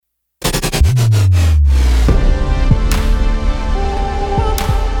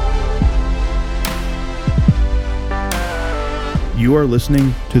You are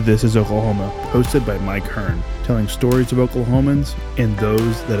listening to This is Oklahoma, hosted by Mike Hearn, telling stories of Oklahomans and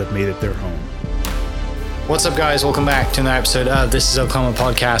those that have made it their home. What's up, guys? Welcome back to another episode of This is Oklahoma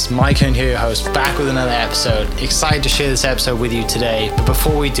Podcast. Mike Hearn here, your host, back with another episode. Excited to share this episode with you today. But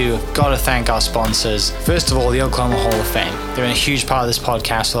before we do, I've got to thank our sponsors. First of all, the Oklahoma Hall of Fame. They've been a huge part of this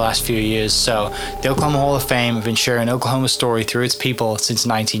podcast for the last few years. So the Oklahoma Hall of Fame have been sharing Oklahoma's story through its people since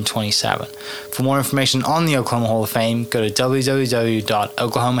 1927. For more information on the Oklahoma Hall of Fame, go to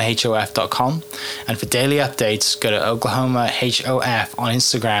www.oklahomahof.com. And for daily updates, go to oklahomahof on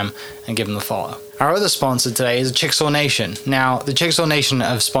Instagram and give them a follow. Our other sponsor today is Chickasaw Nation. Now, the Chickasaw Nation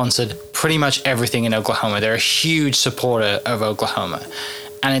have sponsored pretty much everything in Oklahoma. They're a huge supporter of Oklahoma.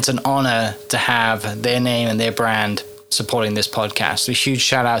 And it's an honor to have their name and their brand supporting this podcast. A huge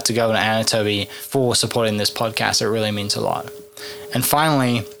shout out to Governor Anatobi for supporting this podcast. It really means a lot. And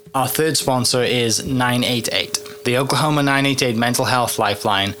finally, our third sponsor is 988. The Oklahoma 988 Mental Health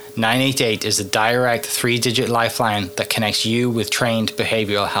Lifeline. 988 is a direct 3-digit lifeline that connects you with trained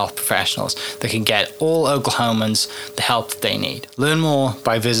behavioral health professionals that can get all Oklahomans the help that they need. Learn more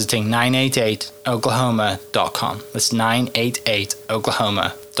by visiting 988oklahoma.com. That's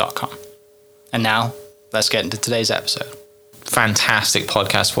 988oklahoma.com. And now, let's get into today's episode. Fantastic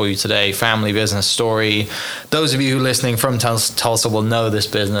podcast for you today. Family business story. Those of you who are listening from Tulsa will know this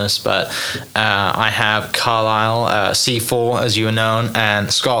business, but I have Carlisle, C4 as you are known, and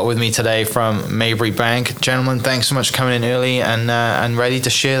Scott with me today from Maybury Bank. Gentlemen, thanks so much for coming in early and ready to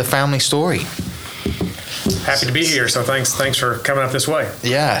share the family story. Happy to be here. So thanks for coming up this way.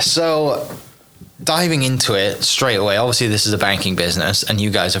 Yeah. So diving into it straight away, obviously this is a banking business, and you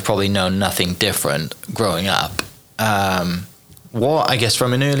guys have probably known nothing different growing up. What, I guess,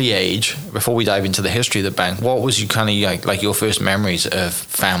 from an early age, before we dive into the history of the bank, what was you kind of like your first memories of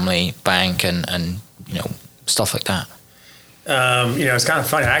family, bank, and you know, stuff like that? It's kind of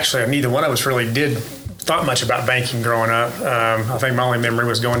funny. Actually, neither one of us really thought much about banking growing up. I think my only memory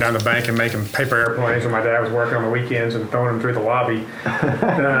was going down the bank and making paper airplanes when my dad was working on the weekends and throwing them through the lobby. But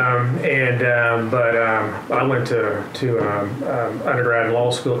I went to undergrad and law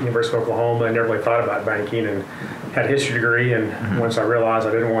school at the University of Oklahoma and never really thought about banking, and had a history degree. And once I realized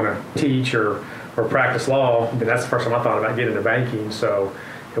I didn't want to teach or practice law, then that's the first time I thought about getting into banking. So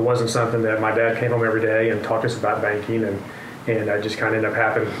it wasn't something that my dad came home every day and talked to us about banking, and I just kind of ended up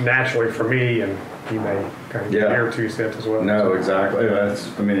happening naturally for me, and you may kind of get your 2 cents as well. No, exactly. That's,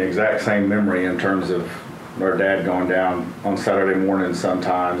 the exact same memory in terms of our dad going down on Saturday mornings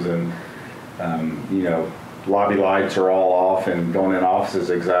sometimes, and, lobby lights are all off and going in offices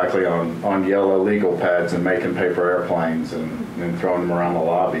exactly on yellow legal pads and making paper airplanes and throwing them around the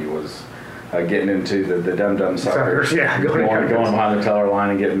lobby was getting into the dum-dum suckers. Yeah, going behind the teller line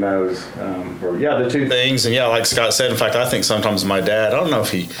and getting those. The two things. And like Scott said, in fact, I think sometimes my dad, I don't know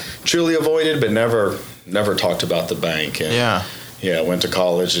if he truly avoided, but never talked about the bank. And I went to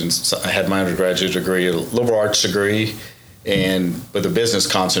college and I had my undergraduate degree, a liberal arts degree, and with a business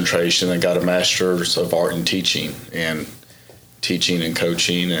concentration, I got a master's of art and teaching and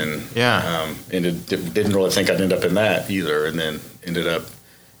coaching, and didn't really think I'd end up in that either, and then ended up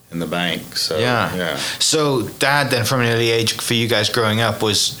in the bank. So So Dad, then, from an early age for you guys growing up,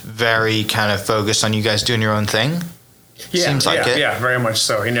 was very kind of focused on you guys doing your own thing? Seems like it. Yeah, very much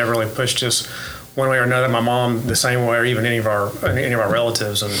so. He never really pushed us one way or another. My mom the same way, or even any of our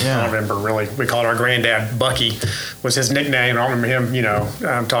relatives. And I don't remember really. We called our granddad Bucky, was his nickname. I don't remember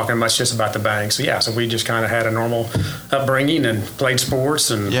him, talking much just about the bank. So so we just kind of had a normal upbringing and played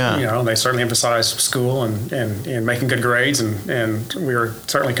sports, and they certainly emphasized school and making good grades, and we were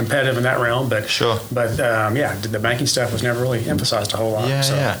certainly competitive in that realm. But the banking stuff was never really emphasized a whole lot.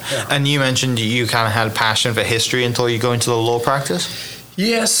 And you mentioned you kind of had a passion for history until you go into the law practice.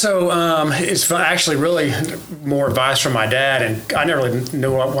 Yeah, so it's actually really more advice from my dad, and I never really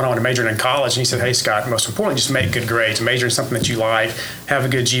knew what I wanted to major in college. And he said, "Hey, Scott, most importantly, just make good grades. Major in something that you like, have a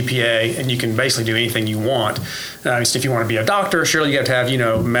good GPA, and you can basically do anything you want. If you want to be a doctor, surely you have to have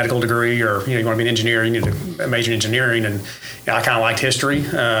a medical degree, or you want to be an engineer, you need to major in engineering." And I kind of liked history,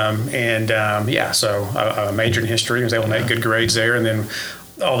 so I majored in history and was able to make good grades there, and then.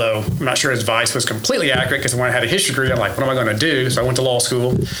 Although I'm not sure his advice was completely accurate, because when I had a history degree, I'm like, what am I going to do? So I went to law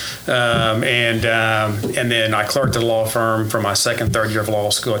school, and then I clerked at a law firm for my third year of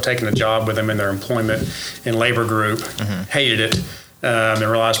law school. I'd taken a job with them in their employment and labor group, hated it, and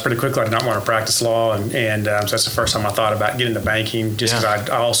realized pretty quickly I did not want to practice law, and so that's the first time I thought about getting into banking, just because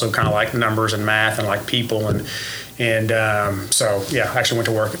I also kind of like numbers and math and like people, and And so, I actually went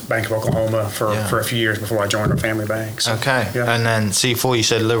to work at Bank of Oklahoma for a few years before I joined our family bank. So, okay. Yeah. And then C4, you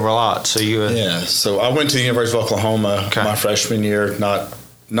said liberal arts. So you were... Yeah. So I went to the University of Oklahoma my freshman year, not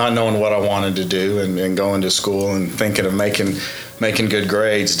knowing what I wanted to do and going to school and thinking of making good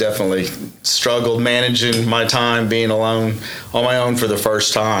grades. Definitely struggled managing my time, being alone on my own for the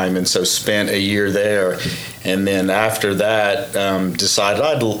first time. And so spent a year there. And then after that, decided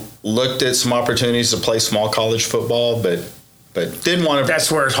I'd looked at some opportunities to play small college football, but didn't want to.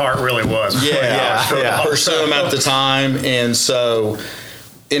 That's where his heart really was. Pursue them at the time, and so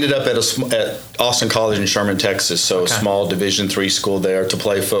ended up at Austin College in Sherman, Texas. So a small Division III school there to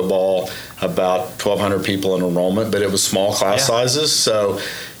play football. About 1,200 people in enrollment, but it was small class sizes. So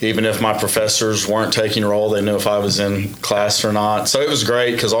even if my professors weren't taking roll, they knew if I was in class or not. So it was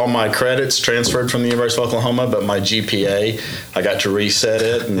great because all my credits transferred from the University of Oklahoma, but my GPA, I got to reset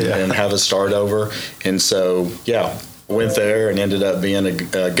it and have a start over. And so, went there and ended up being a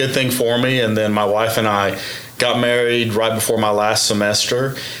good thing for me. And then my wife and I got married right before my last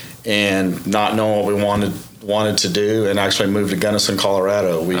semester, and not knowing what we wanted to do, and actually moved to Gunnison,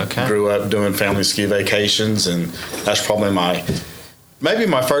 Colorado. We grew up doing family ski vacations, and that's probably maybe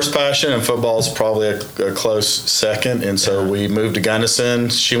my first passion, and football is probably a close second. And so we moved to Gunnison.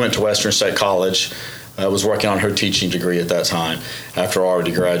 She went to Western State College. I was working on her teaching degree at that time. After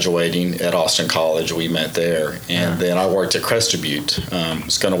already graduating at Austin College, we met there. And then I worked at Crested Butte.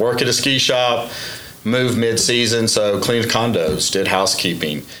 Was going to work at a ski shop, moved mid-season, so cleaned condos, did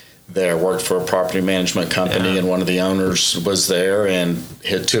housekeeping there, worked for a property management company, and one of the owners was there, and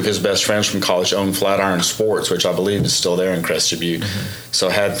two of his best friends from college owned Flatiron Sports, which I believe is still there in Crested Butte. So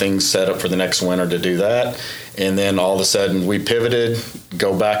had things set up for the next winter to do that. And then all of a sudden we pivoted,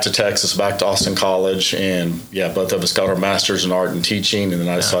 go back to Texas, back to Austin College, and both of us got our masters in art and teaching, and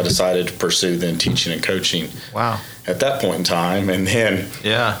then so I decided to pursue then teaching and coaching. Wow. At that point in time, and then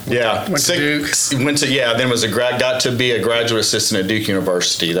went to Duke. Then got to be a graduate assistant at Duke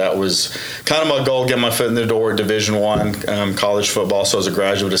University. That was kind of my goal, get my foot in the door at Division I college football. So I was a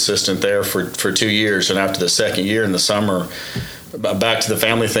graduate assistant there for 2 years, and after the second year in the summer, back to the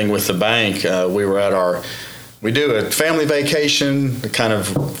family thing with the bank, we do a family vacation, a kind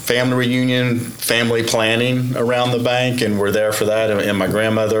of family reunion, family planning around the bank, and we're there for that. And my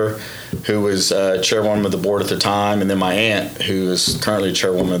grandmother, who was chairwoman of the board at the time, and then my aunt, who is currently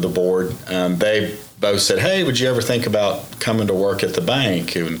chairwoman of the board, they both said, "Hey, would you ever think about coming to work at the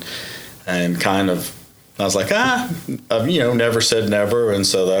bank?" And kind of, I was like, I've never said never, and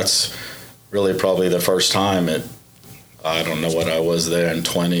so that's really probably the first time I don't know what I was there in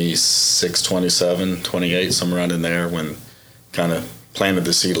 26, 27, 28, somewhere around in there, when kind of planted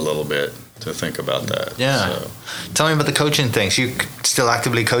the seed a little bit to think about that. Yeah. So. Tell me about the coaching things. You still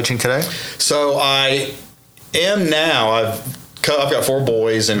actively coaching today? So I am now. I've got 4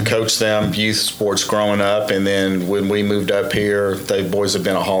 boys and coached them youth sports growing up. And then when we moved up here, the boys have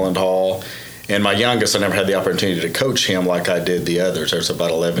been at Holland Hall. And my youngest, I never had the opportunity to coach him like I did the others. There's about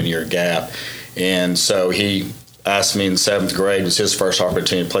 11-year gap. And so he asked me in 7th grade, was his first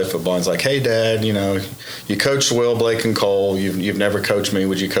opportunity to play football. He's like, "Hey, Dad, you coached Will, Blake, and Cole. You've never coached me.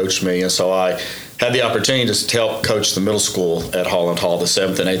 Would you coach me?" And so I had the opportunity to help coach the middle school at Holland Hall, the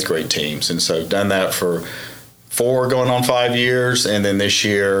 7th and 8th grade teams. And so done that for 4 going on 5 years. And then this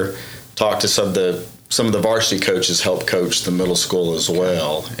year talked to some of the varsity coaches, help coach the middle school as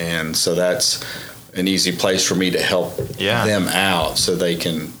well. And so that's an easy place for me to help them out, so they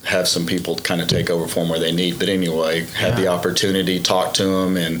can have some people kind of take over for them where they need. But anyway, had the opportunity, talk to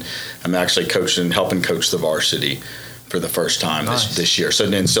them, and I'm actually helping coach the varsity for the first time this year. So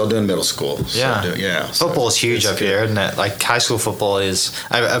then still doing middle school. Football is huge up here, isn't it? Like high school football is,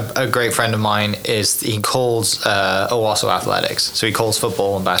 a great friend of mine he calls Owasso Athletics. So he calls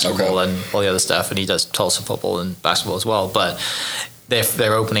football and basketball and all the other stuff, and he does Tulsa football and basketball as well. But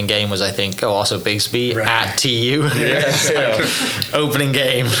their opening game was, I think, Owasso Bigsby at TU. Opening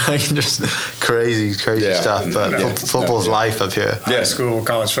game, like just crazy stuff. But football's life up here. High school,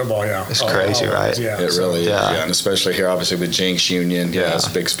 college football, it's crazy, right? Yeah, it really is. Yeah, and especially here, obviously with Jenks Union, as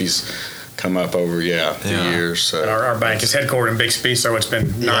Bigsby's come up over the years. So our bank is headquartered in Bixby, so it's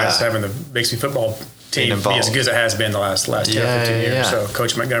been nice having the Bixby football team be as good as it has been the last 10 or 15 years. So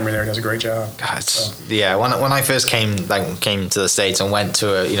Coach Montgomery there does a great job. When I first came to the States and went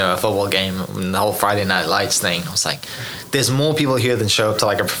to a football game, and the whole Friday Night Lights thing, I was like, there's more people here than show up to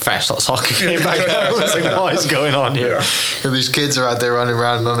like a professional soccer game back then. I was like, what is going on here? And these kids are out there running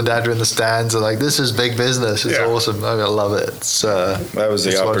around, mum and dad are in the stands, and like, this is big business. It's awesome. I love it. That was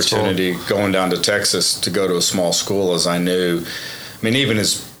the opportunity going down to Texas to go to a small school, as I knew. I mean, even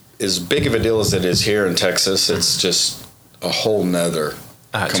as as big of a deal as it is here in Texas, it's just a whole nother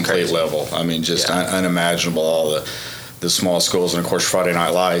complete level. I mean, just unimaginable. All the small schools, and of course Friday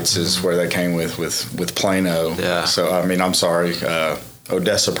Night Lights is where they came with Plano. Yeah. So I mean, I'm sorry,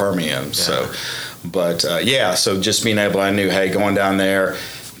 Odessa Permian. Yeah. So, but so just being able, I knew, hey, going down there,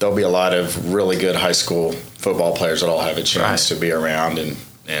 there'll be a lot of really good high school football players that I'll have a chance to be around,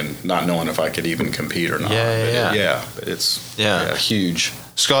 and not knowing if I could even compete or not. But it's huge.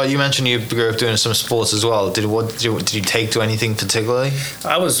 Scott, you mentioned you grew up doing some sports as well. Did you take to anything particularly?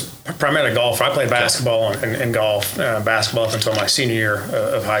 I was primarily golfer. I played basketball and golf. Basketball up until my senior year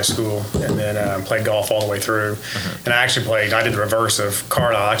of high school, and then played golf all the way through. Mm-hmm. And I did the reverse of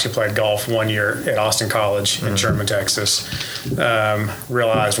Carlisle. I actually played golf 1 year at Austin College in Sherman, Texas.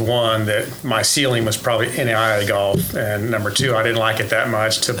 Realized, one, that my ceiling was probably NAIA golf, and number two, I didn't like it that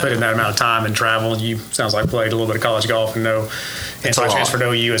much to put in that amount of time and travel. Sounds like played a little bit of college golf and so I transferred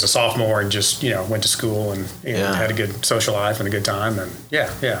to OU as a sophomore and just, went to school and had a good social life and a good time. And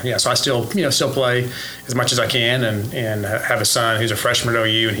so I still play as much as I can and have a son who's a freshman at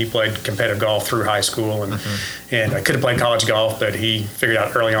OU, and he played competitive golf through high school and I could have played college golf, but he figured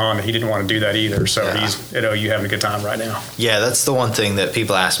out early on that he didn't want to do that either. So he's at OU having a good time right now. Yeah, that's the one thing that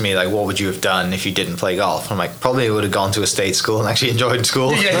people ask me, like, what would you have done if you didn't play golf? I'm like, probably would have gone to a state school and actually enjoyed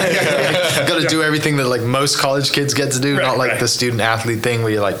school. Got to do everything that like most college kids get to do, not like the student athlete thing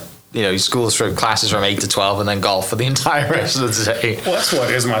where you're like, schools for classes from 8 to 12 and then golf for the entire rest of the day. Well, that's what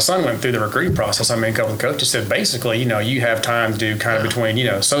it is. My son went through the recruiting process. I mean, a couple of coaches said basically, you have time to do kind of between,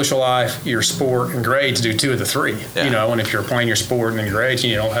 social life, your sport, and grades, do two of the three. And if you're playing your sport and then grades,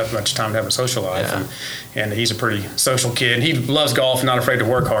 you don't have much time to have a social life. And he's a pretty social kid. And he loves golf and not afraid to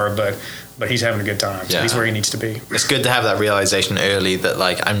work hard, but he's having a good time. So he's where he needs to be. It's good to have that realization early that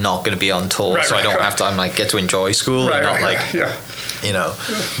like I'm not going to be on tour, I don't have to. I'm like get to enjoy school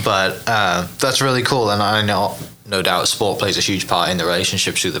But that's really cool, and I know no doubt sport plays a huge part in the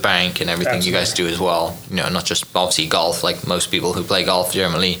relationships through the bank and everything. Absolutely. You guys do as well. Not just obviously golf. Like most people who play golf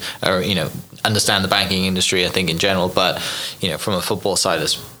generally, or understand the banking industry, I think in general. But from a football side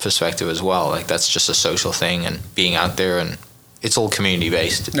perspective as well, like that's just a social thing and being out there and. It's all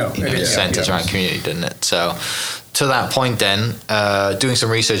community-based. It centers around community, doesn't it? So to that point then, doing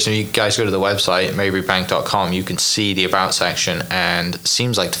some research, and you guys go to the website, mayburybank.com, you can see the About section, and it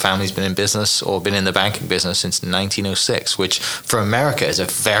seems like the family's been in business or been in the banking business since 1906, which for America is a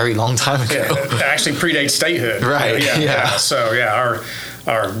very long time ago. Yeah, it actually predates statehood. Right. So,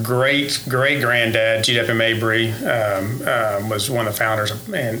 our great-great-granddad, G.W. Mabry, was one of the founders of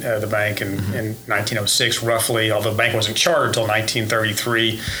the bank in 1906, roughly, although the bank wasn't chartered until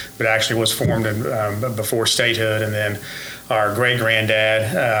 1933, but actually was formed before statehood. And then our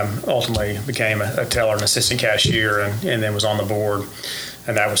great-granddad ultimately became a teller and assistant cashier and then was on the board,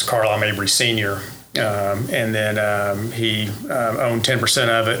 and that was Carlisle Mabry Sr. And then he owned 10%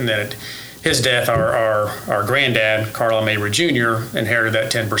 of it, and then his death, our granddad, Carlisle Mabry Jr., inherited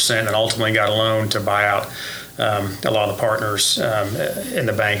that 10% and ultimately got a loan to buy out a lot of the partners in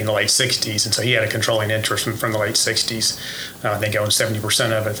the bank in the late 60s. And so he had a controlling interest from the late 60s. I think owned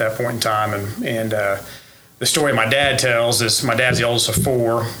 70% of it at that point in time. And the story my dad tells is my dad's the oldest of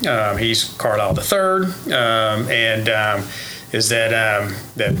four. He's Carlisle III. Is that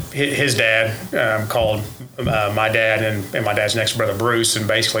his dad called my dad and my dad's next brother Bruce and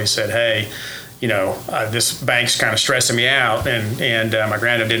basically said, hey, this bank's kind of stressing me out. And my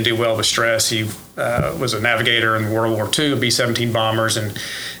granddad didn't do well with stress. He was a navigator in World War II, B-17 bombers, and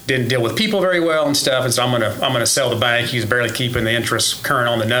didn't deal with people very well and stuff. And so I'm gonna sell the bank. He was barely keeping the interest current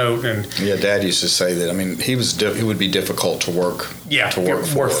on the note. And Dad used to say that. I mean, he would be difficult to work.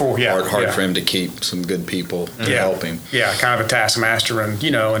 Hard for him to keep some good people to help him. Yeah, kind of a taskmaster and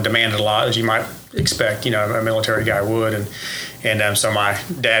and demanded a lot, as you might expect. A military guy would. And so my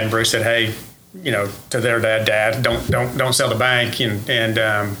dad and Bruce said, hey, to their dad, don't sell the bank, and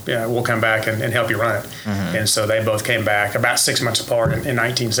we'll come back and help you run it. Mm-hmm. And so they both came back about 6 months apart in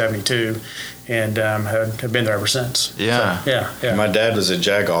 1972, and have been there ever since. Yeah. So, My dad was a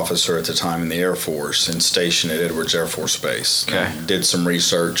JAG officer at the time in the Air Force and stationed at Edwards Air Force Base. Okay. Did some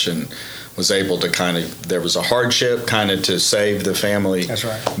research and was able to there was a hardship to save the family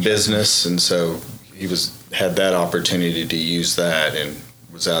business, and so he had that opportunity to use that and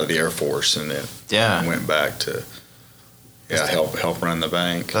was out of the Air Force and then went back to help run the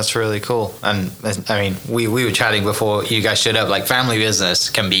bank. That's really cool. And I mean, we were chatting before you guys showed up, like family business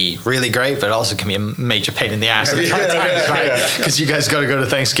can be really great, but also can be a major pain in the ass at times, right? Because you guys got to go to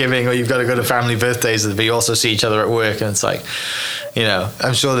Thanksgiving or you've got to go to family birthdays, but you also see each other at work, and it's like,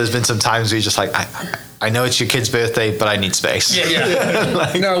 I'm sure there's been some times where you're just like, I know it's your kid's birthday, but I need space.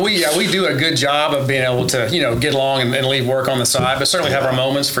 Yeah. No, we do a good job of being able to, get along and leave work on the side, but certainly have our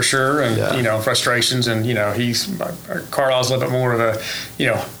moments for sure, and frustrations, and Carlisle's a little bit more of a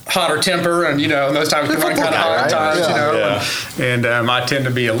hotter temper, and those times can run kind of hard times, and I tend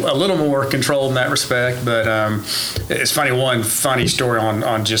to be a little more controlled in that respect. But it's funny. One funny story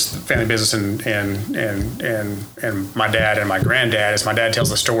on just family business and my dad and my granddad is my dad tells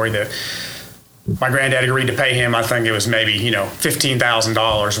the story that my granddad agreed to pay him, I think it was maybe,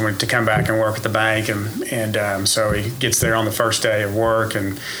 $15,000 to come back and work at the bank. And so he gets there on the first day of work,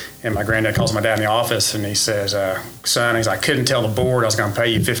 and my granddad calls my dad in the office, and he says, son, I couldn't tell the board I was going to pay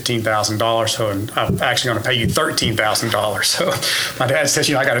you $15,000, so I'm actually going to pay you $13,000. So my dad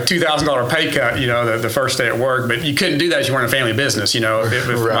says, I got a $2,000 pay cut, the first day at work, but you couldn't do that if you weren't a family business. If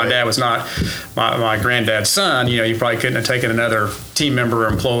my dad was not my granddad's son, you probably couldn't have taken another team member or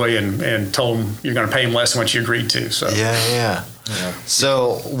employee and told him you're going to pay him less than what you agreed to. So Yeah.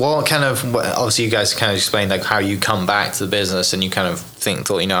 So obviously you guys kind of explained like how you come back to the business, and you kind of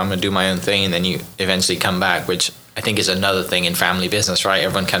thought, I'm going to do my own thing, and then you eventually come back, which I think is another thing in family business, right?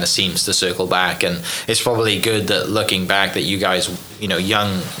 Everyone kind of seems to circle back, and it's probably good that looking back that you guys,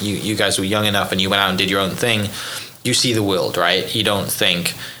 you guys were young enough and you went out and did your own thing. You see the world, right? You don't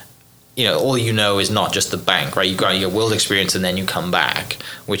think, all is not just the bank, right? You got your world experience and then you come back,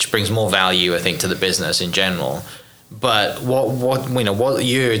 which brings more value, I think, to the business in general. But what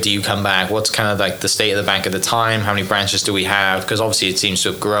year do you come back? What's kind of like the state of the bank at the time? How many branches do we have? Because obviously it seems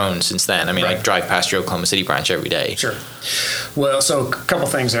to have grown since then. I mean, I drive past your Oklahoma City branch every day. Sure. Well, so a couple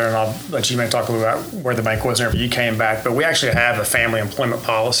things there, and I'll let you maybe talk a little about where the bank was whenever you came back. But we actually have a family employment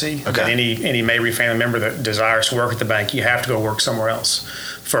policy. Okay. That any Mabry family member that desires to work at the bank, you have to go work somewhere else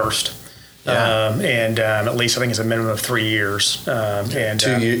first. Yeah. And at least I think it's a minimum of 3 years. And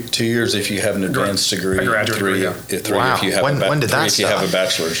 2 years if you have an advanced degree. A graduate degree. Three wow. if you have when did that if you have a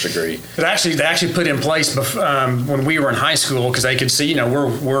bachelor's degree. They actually put in place when we were in high school, because they could see,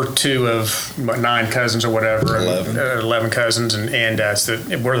 we're two of 9 cousins or whatever, 11 cousins, and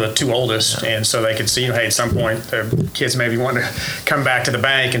we're the 2 oldest, and so they could see, hey, at some point the kids maybe want to come back to the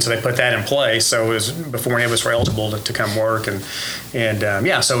bank, and so they put that in place. So it was before any of us were eligible to come work, and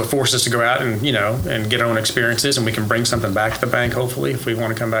so it forced us to go out and get our own experiences, and we can bring something back to the bank hopefully if we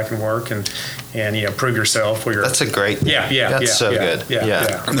want to come back and work and prove yourself. That's a great. That's so good.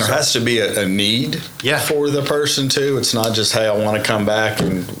 Yeah. And there has to be a need for the person too. It's not just, hey, I want to come back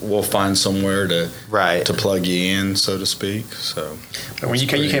and we'll find somewhere to plug you in, so to speak. So but when you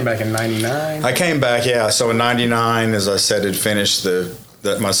came back in 99? I came back, so in 99, as I said, had finished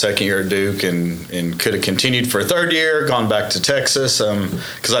my second year at Duke, and could have continued for a third year, gone back to Texas,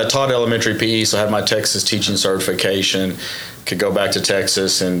 because I taught elementary PE, so I had my Texas teaching certification, could go back to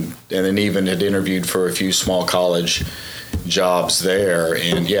Texas, and then even had interviewed for a few small college jobs there,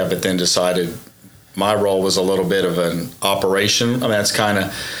 and but then decided my role was a little bit of an operation. I mean, that's kind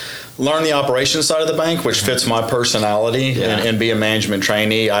of learn the operations side of the bank, which fits my personality, and be a management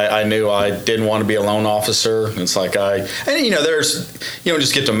trainee. I knew I didn't want to be a loan officer. It's like there's,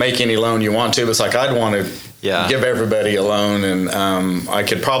 just get to make any loan you want to, but it's like I'd want to give everybody a loan, and I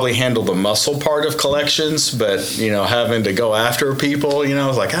could probably handle the muscle part of collections, but having to go after people, I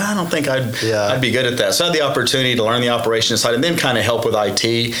was like, I don't think I'd be good at that. So I had the opportunity to learn the operations side and then kind of help with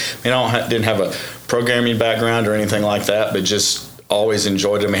IT. Didn't have a programming background or anything like that, but just always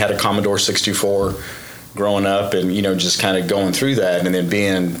enjoyed them. I had a Commodore 64 growing up, and just kind of going through that, and then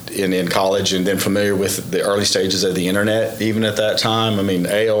being in college, and then familiar with the early stages of the internet even at that time. I mean,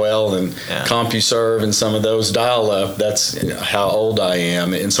 AOL and CompuServe and some of those dial-up, that's how old I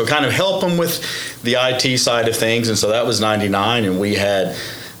am. And so kind of help them with the IT side of things. And so that was 99, and we had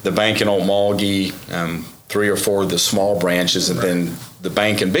the bank in Okmulgee, 3 or 4 of the small branches, and then the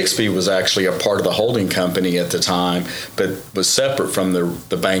bank in Bixby was actually a part of the holding company at the time, but was separate from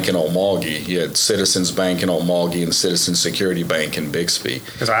the bank in Okmulgee. You had Citizens Bank in Okmulgee and Citizens Security Bank in Bixby.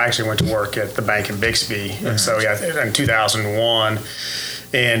 Because I actually went to work at the bank in Bixby, and so in 2001.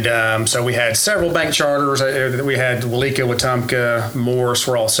 And so we had several bank charters. We had Waleeco, Wetumpka, Morse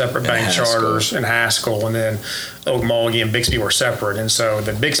were all separate bank charters, and Haskell, and then Okmulgee and Bixby were separate. And so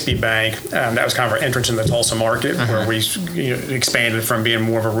the Bixby Bank, that was kind of our entrance in the Tulsa market, where we expanded from being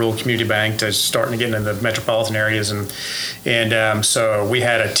more of a rural community bank to starting to get into the metropolitan areas. And so we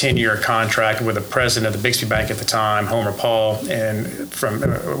had a 10-year contract with the president of the Bixby Bank at the time, Homer Paul, and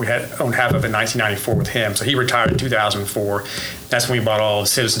we had owned half of it in 1994 with him. So he retired in 2004. That's when we bought all of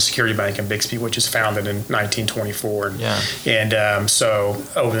Citizens Security Bank in Bixby, which was founded in 1924. And so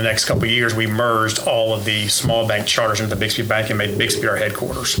over the next couple of years, we merged all of the small bank charters into Bixby Bank and made Bixby our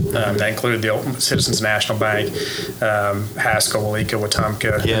headquarters. That included the Citizens National Bank, Haskell, Walika,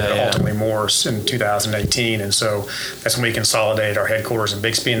 Wetumpka, and ultimately Morris in 2018. And so that's when we consolidated our headquarters in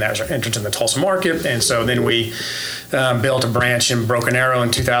Bixby, and that was our entrance in the Tulsa market. And so then we built a branch in Broken Arrow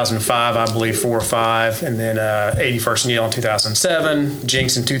in 2005, I believe, 4 or 5, and then 81st Neal in 2007,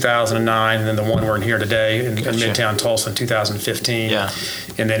 Jinx in 2009, and then the one we're in here today in Midtown Tulsa in 2015. Yeah.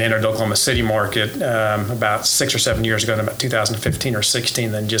 And then entered the Oklahoma City market about 6 or 7 years ago, in about 2015 or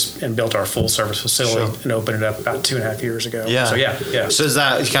 16, then and built our full service facility and opened it up about 2.5 years ago. Yeah. So yeah. So is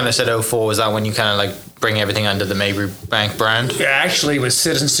that, you kind of said 04, was that when you kind of like bring everything under the Mabry Bank brand? Yeah, actually, it was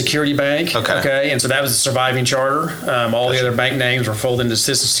Citizens Security Bank. Okay. And so that was the surviving charter. All the other bank names were folded into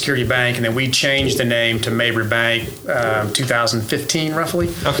Citizens Security Bank, and then we changed the name to Mabry Bank 2015 roughly.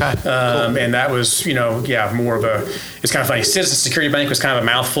 Okay. Cool. And that was, more of a, it's kind of funny. Citizens Security Bank was kind of a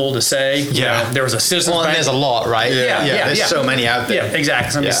mouthful to say. Yeah. There was a Citizens Bank. And there's a lot, right? Yeah. There's so many out there. Yeah,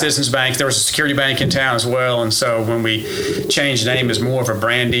 exactly. Some of the Citizens Banks. There was a security bank in town as well, and so when we changed the name, it was more of a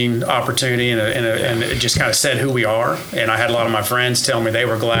branding opportunity, and it just kind of said who we are. And I had a lot of my friends tell me they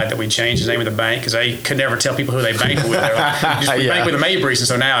were glad that we changed the name of the bank because they could never tell people who they banked with. They're like, we bank with the Mabrys, and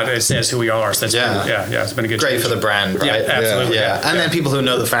so now it says who we are. So that's it's been a good great change. For the brand, right? Yeah, absolutely. Yeah. And then people who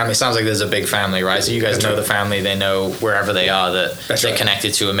know the family. Sounds like there's a big family, right? So you guys know the family. They know wherever they are that they're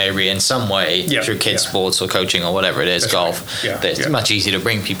connected to a Mabry in some way through kids sports or coaching or whatever it is, golf. Right. It's much easier to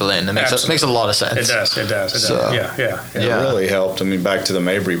bring people in. It makes a lot of sense. It does. It really helped. I mean, back to the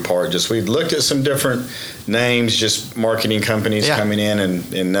Mabry part, just we looked at some different names, just marketing companies coming in,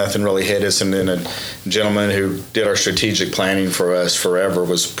 and nothing really hit us. And then a gentleman who did our strategic planning for us forever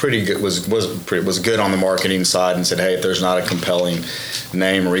was pretty good, was good on the marketing side, and said, hey, if there's not a compelling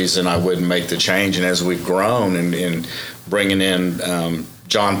name reason, I wouldn't make the change. And as we've grown and bringing in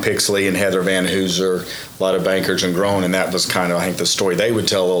John Pixley and Heather Van Hooser, a lot of bankers, and grown, and that was kind of, I think, the story they would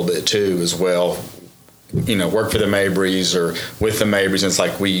tell a little bit too as well. Work for the Mabrys or with the Mabrys, and it's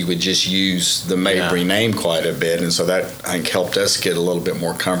like we would just use the Mabry name quite a bit, and so that, I think, helped us get a little bit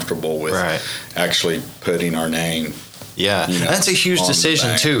more comfortable with actually putting our name. Yeah, that's a huge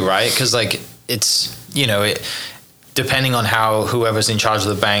decision too, right? Because it's depending on how whoever's in charge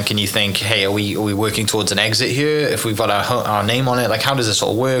of the bank, and you think, hey, are we working towards an exit here? If we've got our name on it, like how does this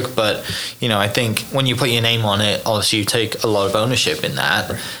all work? But I think when you put your name on it, obviously you take a lot of ownership in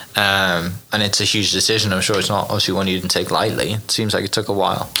that. And it's a huge decision. I'm sure it's not obviously one you didn't take lightly. It seems like it took a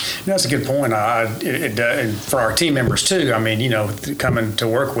while. That's a good point. And for our team members too, I mean, coming to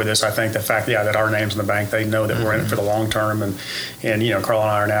work with us, I think the fact that our name's in the bank, they know that we're in it for the long term. And Carl and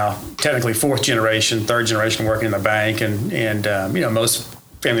I are now technically 4th generation, 3rd generation working in the bank, and most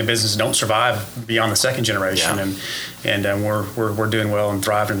family businesses don't survive beyond the 2nd generation, and we're doing well and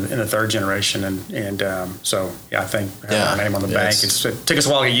thriving in the 3rd generation, and so I think having our name on the bank, it took us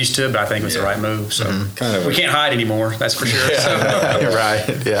a while to get used to it, but I think it was the right move. So we can't hide anymore, that's for sure. You're right.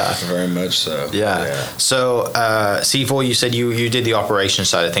 Yeah, very much so. Yeah. So C4, you said you did the operation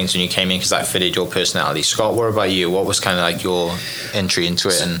side of things when you came in because that fitted your personality. Scott, what about you? What was kind of like your entry into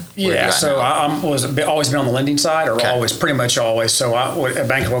it? And so I was always been on the lending side, or pretty much always. So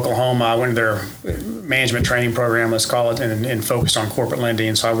at Bank of Oklahoma, I went to their management training program, let's call it, and focused on corporate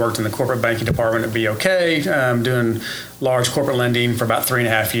lending. So I worked in the corporate banking department at BOK, doing large corporate lending for about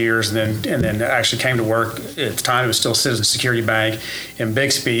 3.5 years, and then actually came to work. At the time, it was still Citizens Security Bank in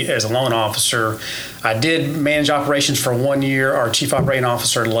Bixby as a loan officer. I did manage operations for 1 year. Our chief operating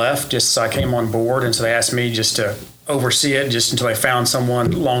officer left just as I came on board, and so they asked me just to oversee it just until they found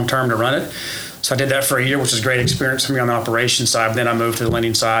someone long-term to run it. So I did that for a year, which was a great experience for me on the operations side. But then I moved to the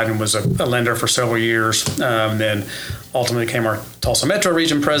lending side and was a lender for several years. Then ultimately became our Tulsa Metro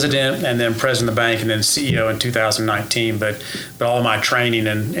Region president, and then president of the bank, and then CEO in 2019. But all of my training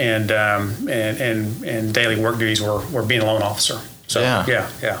and daily work duties were being a loan officer. So yeah.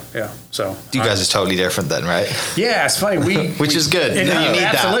 So you guys are totally different then, right? Yeah, it's funny. Which is good. You need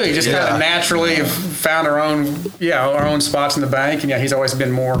absolutely. that. Just kind of naturally found our own spots in the bank, and he's always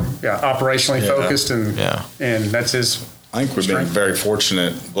been more operationally focused, and that's his. I think we've been very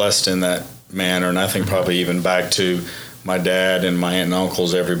fortunate, blessed in that manner, and I think probably even back to my dad and my aunt and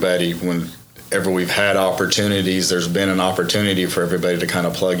uncles, everybody, whenever we've had opportunities, there's been an opportunity for everybody to kind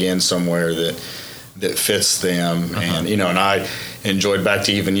of plug in somewhere that fits them. And and I enjoyed back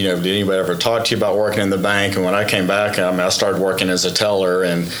to even did anybody ever talk to you about working in the bank? And when I came back, I started working as a teller,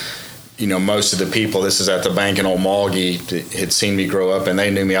 and most of the people, this is at the bank in Old Mulgee, had seen me grow up, and they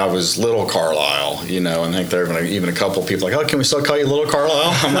knew me. I was Little Carlisle, and I think there were even a couple of people like, oh, can we still call you Little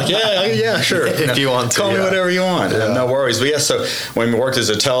Carlisle? I'm like, yeah, sure. If you want to. Call me whatever you want. Yeah. No worries. But so when we worked as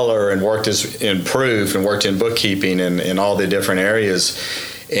a teller and worked in proof and worked in bookkeeping and in all the different areas,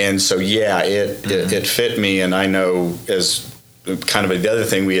 and so, it fit me. And I know as kind of the other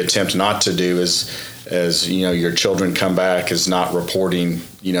thing we attempt not to do is, as your children come back, is not reporting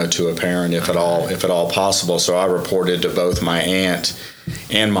to a parent if at all possible. So I reported to both my aunt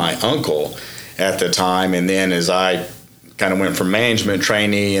and my uncle at the time, and then as I kind of went from management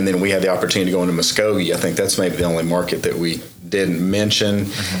trainee, and then we had the opportunity to go into Muskogee. I think that's maybe the only market that we didn't mention,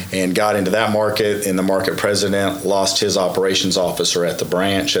 and got into that market, and the market president lost his operations officer at the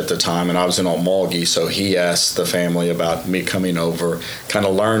branch at the time, and I was in Old Mulgee, so he asked the family about me coming over, kind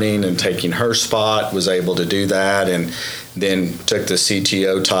of learning and taking her spot, was able to do that, and then took the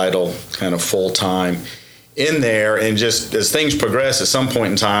CTO title kind of full-time in there. And just as things progressed, at some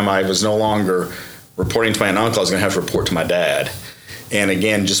point in time, I was no longer reporting to my aunt and uncle. I was going to have to report to my dad. And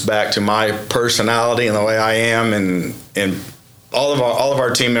again, just back to my personality and the way I am, and all of our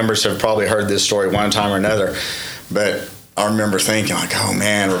team members have probably heard this story one time or another, but I remember thinking like, oh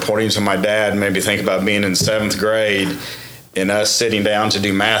man, reporting to my dad made me think about being in 7th grade and us sitting down to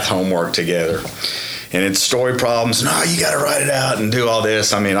do math homework together. And it's story problems. No, you got to write it out and do all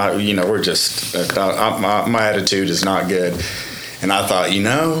this. I mean, we're just, my attitude is not good. And I thought,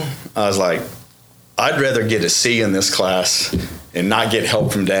 I was like, I'd rather get a C in this class and not get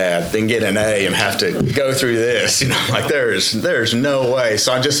help from dad than get an A and have to go through this. Like there's no way.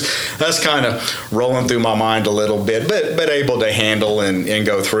 So that's kind of rolling through my mind a little bit, but able to handle and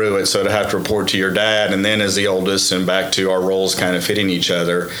go through it. So to have to report to your dad, and then as the oldest, and back to our roles kind of fitting each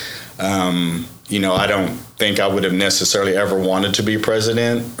other, I don't think I would have necessarily ever wanted to be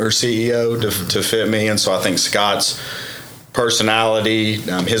president or CEO to fit me. And so I think Scott's personality,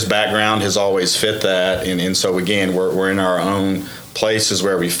 his background has always fit that, and so again, we're in our own places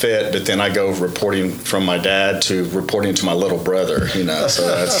where we fit. But then I go reporting from my dad to reporting to my little brother, so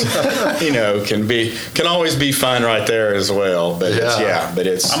that's can always be fun right there as well. But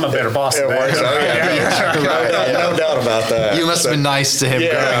it's I'm a better boss than that. No doubt about that. You must have been nice to him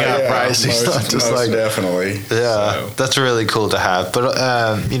growing up, right? Most definitely. Yeah, that's really cool to have. But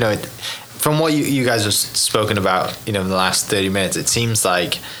from what you guys have spoken about, in the last 30 minutes, it seems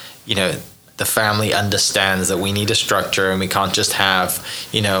like, the family understands that we need a structure, and we can't just have,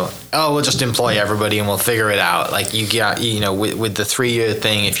 we'll just employ everybody and we'll figure it out. Like you got, with the 3-year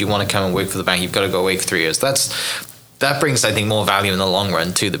thing, if you want to come and work for the bank, you've got to go work for 3 years. That brings, I think, more value in the long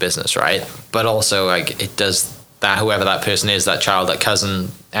run to the business, right? But also, like, it does that, whoever that person is, that child, that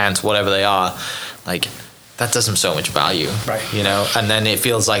cousin, aunt, whatever they are, like, that does them so much value, right? And then it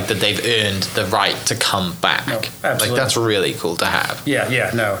feels like that they've earned the right to come back. No, absolutely. Like that's really cool to have.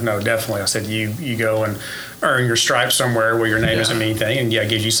 No, definitely. I said you go and earn your stripes somewhere where your name doesn't mean anything, and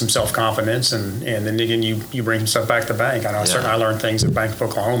gives you some self-confidence, and then again you bring some stuff back to the bank. I know certainly I learned things at Bank of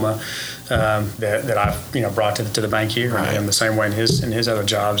Oklahoma that I've brought to the bank here, right. And the same way in his other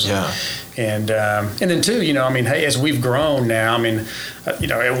jobs. And then too, hey, as we've grown now,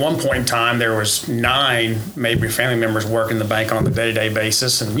 at one point in time there was 9 maybe family members working the bank on a day-to-day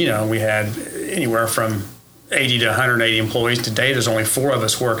basis, and we had anywhere from 80 to 180 employees. Today, there's only 4 of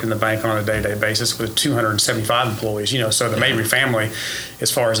us working the bank on a day-to-day basis with 275 employees. So the Mabry family, as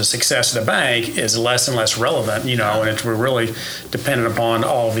far as the success of the bank, is less and less relevant. And we're really dependent upon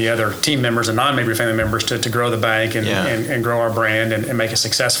all the other team members and non-Mabry family members to grow the bank and grow our brand and make it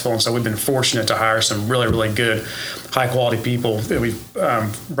successful. And so we've been fortunate to hire some really, really good, high-quality people that we've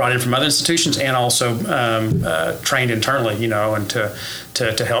brought in from other institutions, and also trained internally. And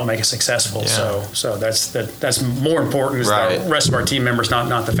to help make it successful. So that's more important is the rest of our team members,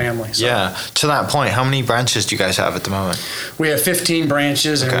 not the family. So. Yeah. To that point, how many branches do you guys have at the moment? We have 15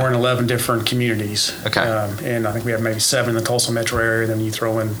 branches, and we're in 11 different communities. Okay. And I think we have maybe 7 in the Tulsa metro area. Then you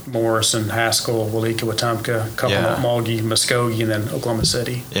throw in Morrison, Haskell, Walika, Wetumpka, a couple of Mulgee, Muskogee, and then Oklahoma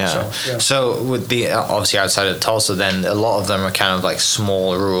City. So with the obviously outside of Tulsa, then a lot of them are kind of like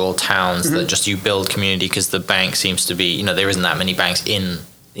small rural towns that just you build community, because the bank seems to be, there isn't that many banks in,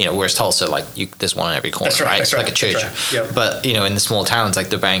 whereas Tulsa, like there's one in every corner, right? It's like a church. Yep. But, in the small towns, like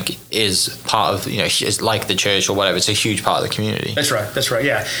the bank is part of, it's like the church or whatever. It's a huge part of the community. That's right.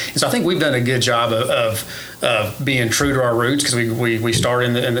 Yeah. And so I think we've done a good job being true to our roots, because we start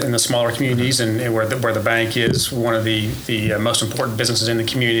in the smaller communities, and where the bank is one of the most important businesses in the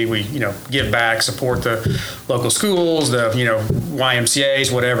community. We give back, support the local schools, the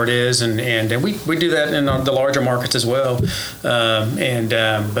YMCAs, whatever it is, and we do that in the larger markets as well.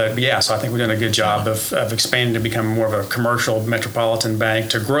 But yeah, so I think we've done a good job of expanding to become more of a commercial metropolitan bank,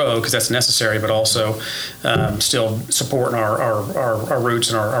 to grow, because that's necessary, but also still supporting our roots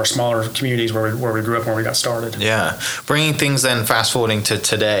and our smaller communities where we grew up, where we got started. Yeah. Bringing things then, fast forwarding to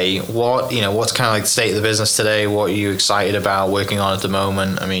today, what's kind of like the state of the business today? What are you excited about working on at the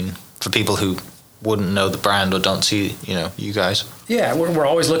moment? I mean, for people who wouldn't know the brand or don't see, you guys. Yeah, we're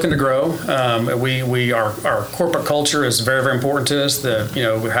always looking to grow. Our corporate culture is very, very important to us.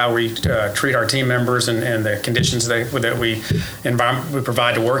 How we treat our team members and the conditions that we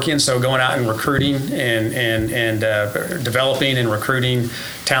provide to work in. So going out and recruiting and developing and recruiting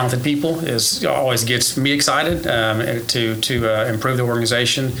talented people always gets me excited to improve the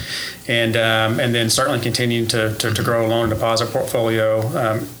organization, and then certainly continuing to grow a loan and deposit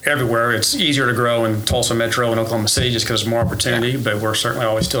portfolio everywhere. It's easier to grow in Tulsa Metro and Oklahoma City just because there's more opportunity. But we're certainly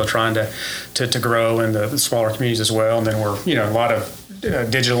always still trying to grow in the smaller communities as well. And then we're a lot of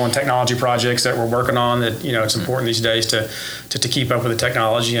digital and technology projects that we're working on that it's important these days to keep up with the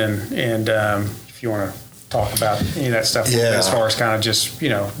technology. And if you want to talk about any of that stuff, as far as kind of just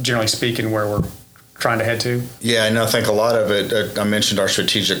generally speaking where we're trying to head to. Yeah, and I think a lot of it. I mentioned our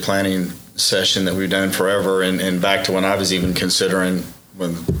strategic planning session that we've done forever, and back to when I was even considering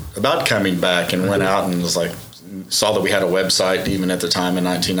about coming back, and went out and was like, saw that we had a website even at the time in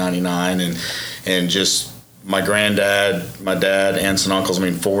 1999, and just my granddad, my dad, aunts and uncles,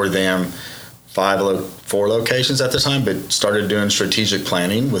 four of them, 4 locations at the time, but started doing strategic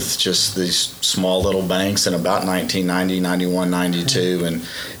planning with just these small little banks in about 1990, 91, 92.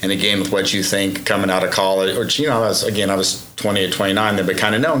 And again, with what you think coming out of college, or, I was 28, 29, then, but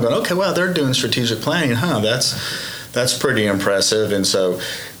kind of knowing, going, okay, well, they're doing strategic planning, that's pretty impressive. And so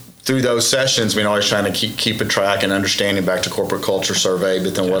through those sessions, always trying to keep a track and understanding back to corporate culture survey,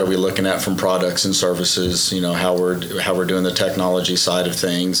 but then what are we looking at from products and services, how we're doing the technology side of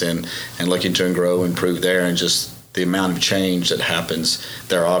things, and looking to grow, improve there, and just the amount of change that happens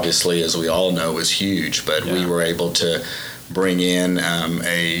there, obviously, as we all know, is huge. But we were able to bring in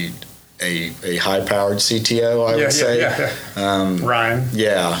a high-powered CTO, I would say. Ryan.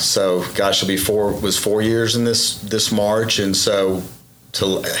 Yeah. So, gosh, it was 4 years in this March, and so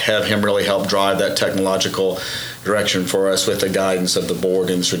to have him really help drive that technological direction for us with the guidance of the board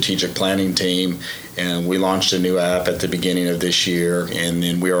and the strategic planning team. And we launched a new app at the beginning of this year. And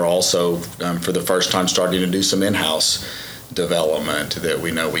then we are also, for the first time, starting to do some in-house development that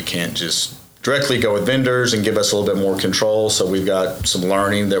we know we can't just directly go with vendors and give us a little bit more control. So we've got some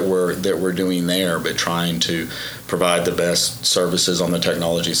learning that we're doing there, but trying to provide the best services on the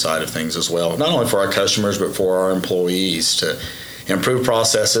technology side of things as well, not only for our customers, but for our employees to improve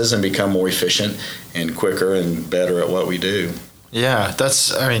processes and become more efficient and quicker and better at what we do. Yeah,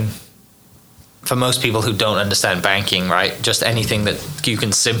 for most people who don't understand banking, right, just anything that you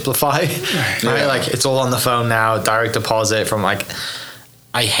can simplify, right? Yeah. Like, it's all on the phone now, direct deposit from,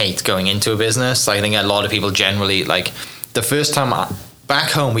 I hate going into a business. I think a lot of people generally, the first time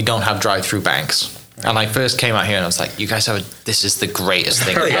back home, we don't have drive-through banks. And I first came out here and I was like, you guys this is the greatest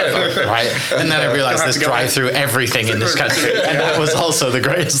thing ever, right? And then I realized there's drive-through everything in this country. And that was also the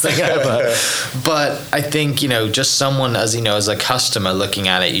greatest thing ever. But I think, just someone as a customer looking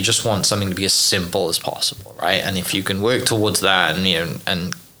at it, you just want something to be as simple as possible, right? And if you can work towards that,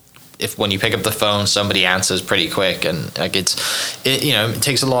 and if when you pick up the phone, somebody answers pretty quick, and it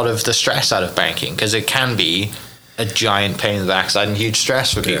takes a lot of the stress out of banking, because it can be a giant pain in the backside and huge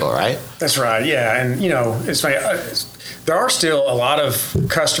stress for people, right? That's right. Yeah, and it's funny. There are still a lot of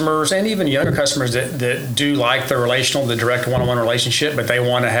customers, and even younger customers, that do like the direct one-on-one relationship, but they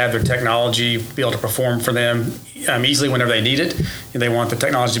want to have their technology be able to perform for them easily whenever they need it. And they want the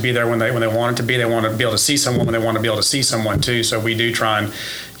technology to be there when they want it to be. They want to be able to see someone when they want to be able to see someone too. So we do try and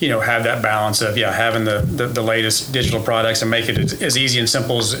have that balance of having the latest digital products and make it as easy and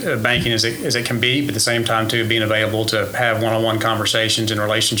simple as banking as it can be, but at the same time too being available to have one-on-one conversations and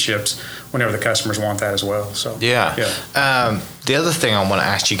relationships whenever the customers want that as well. So the other thing I want to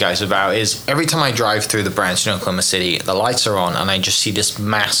ask you guys about is every time I drive through the branch in Oklahoma City, the lights are on and I just see this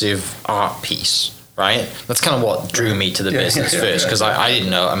massive art piece, right? That's kind of what drew me to the business first, because I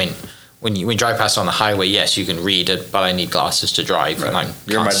didn't know. When you drive past on the highway, yes, you can read it, but I need glasses to drive. Right. And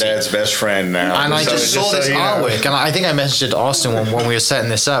You're my dad's best friend now. And I just saw this artwork, and I think I messaged Austin when we were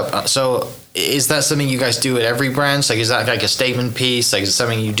setting this up. So is that something you guys do at every branch? Like, is that like a statement piece? Like, is it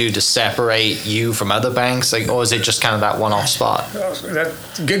something you do to separate you from other banks? Like, or is it just kind of that one-off spot?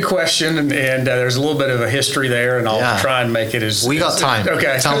 That's a good question, and there's a little bit of a history there, and I'll try and make it as... We got time.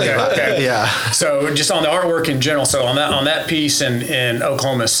 Okay. Tell me about it. Yeah. So just on the artwork in general, so on that piece in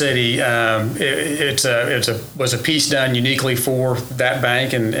Oklahoma City, it was a piece done uniquely for that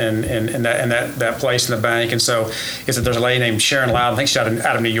bank and that place in the bank. And so there's a lady named Sharon Loud, I think she's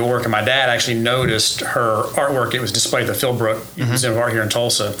out of New York, and my dad actually noticed her artwork. It was displayed at the Philbrook Museum of Art here in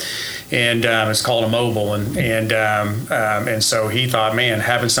Tulsa, and it's called a mobile, and so he thought, man,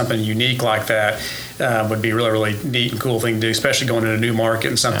 having something unique like that would be a really, really neat and cool thing to do, especially going into a new market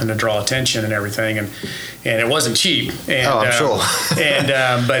and something to draw attention and everything. And it wasn't cheap. And, I'm sure.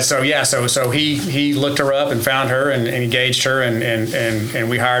 So he looked her up and found her and engaged her, and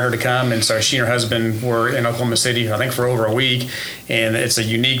we hired her to come. And so she and her husband were in Oklahoma City, I think, for over a week. And it's a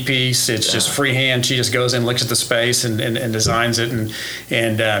unique piece. It's just freehand. She just goes in, looks at the space, and designs it.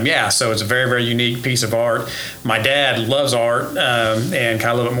 So it's a very, very unique piece of art. My dad loves art, and kind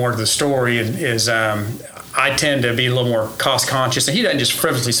of a little bit more to the story is. I tend to be a little more cost conscious, and he doesn't just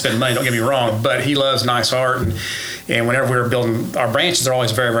frivolously spend money. Don't get me wrong, but he loves nice art, and whenever we were building our branches, they're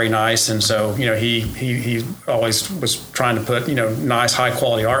always very, very nice. And so, he always was trying to put nice, high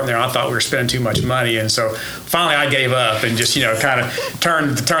quality art in there. I thought we were spending too much money, and so finally I gave up and just kind of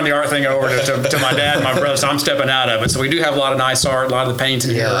turned the art thing over to my dad and my brother. So I'm stepping out of it. So we do have a lot of nice art. A lot of the paints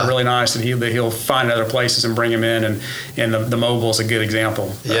in here are really nice, and he'll find other places and bring them in. And the mobile is a good example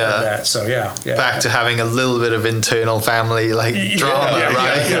of that. So back to having a little bit of internal family drama,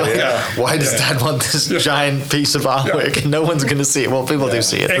 right? Why does Dad want this giant piece of artwork? No one's going to see it. Well, people do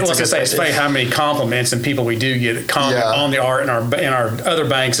see it. It's funny how many compliments and people we do get comment on the art in our other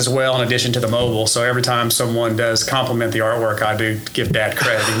banks as well, in addition to the mobile. So every time someone does compliment the artwork, I do give Dad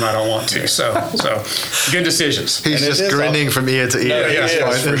credit, even though I don't want to. So good decisions. He's just grinning from ear to ear.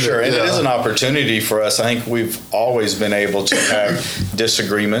 Yes, for sure. And it is an opportunity for us. I think we've always been able to have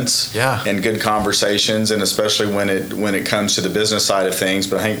disagreements and good conversations, and especially when it comes to the business side of things.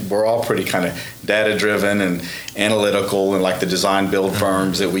 But I think we're all pretty kind of data driven and analytical, and like the design build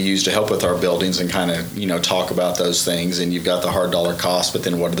firms that we use to help with our buildings, and kind of talk about those things. And you've got the hard dollar costs, but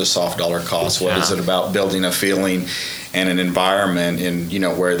then what are the soft dollar costs? What is it about building a feeling and an environment, and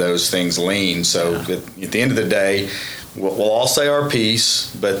where those things lean? So at the end of the day, we'll all say our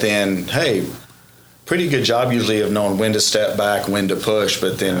piece, but then hey, pretty good job usually of knowing when to step back, when to push,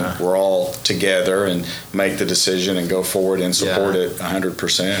 but then we're all together and make the decision and go forward and support it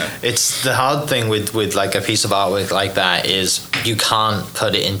 100%. It's the hard thing with like a piece of artwork like that is you can't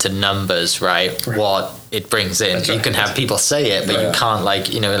put it into numbers, right? What it brings in. You can have people say it, but you can't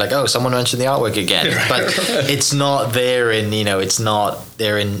oh, someone mentioned the artwork again. But it's not there in, it's not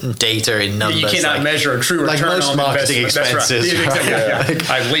there in data, in numbers. You cannot measure a true return most on marketing expenses. Right.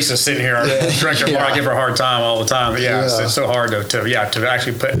 I have Lisa sitting here, our director of marketing, I give her a hard time all the time. But it's so hard to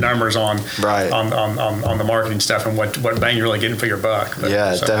actually put numbers on the marketing stuff and what bang you're really getting for your buck. But,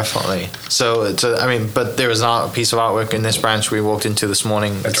 definitely. So but there was a piece of artwork in this branch we walked into this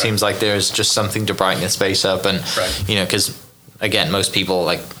morning. It seems like there's just something to brighten its space up, and because again, most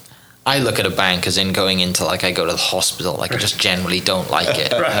people I look at a bank as in going into I go to the hospital. I just generally don't like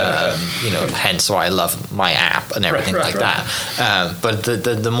it. Hence why I love my app and everything that. But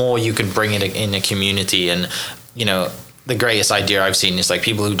the more you can bring it in a community, and the greatest idea I've seen is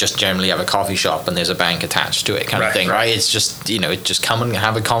people who just generally have a coffee shop and there's a bank attached to it kind of thing, right? It's just, just come and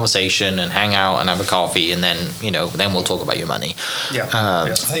have a conversation and hang out and have a coffee, and then, then we'll talk about your money.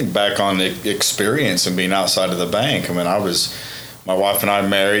 I think back on the experience and being outside of the bank. My wife and I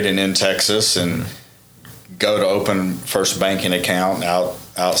married and in Texas, and go to open first banking account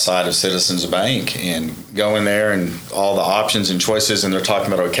outside of Citizens Bank, and go in there and all the options and choices, and they're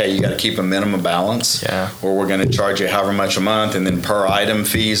talking about, okay, you got to keep a minimum balance, or we're going to charge you however much a month, and then per item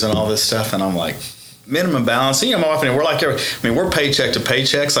fees and all this stuff. And I'm like, minimum balance? My wife and I, we're paycheck to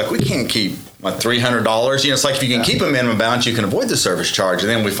paychecks. We can't keep $300. It's if you can keep a minimum balance, you can avoid the service charge. And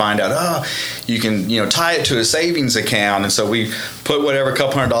then we find out, you can tie it to a savings account, and so we put whatever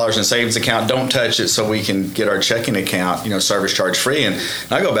couple $100 in a savings account, don't touch it, so we can get our checking account service charge free. And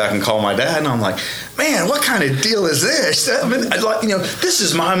I go back and call my dad, and I'm like, man, what kind of deal is this? This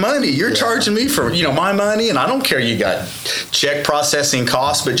is my money. You're charging me for my money, and I don't care you got check processing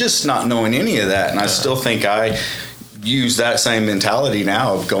costs, but just not knowing any of that. And I still think I use that same mentality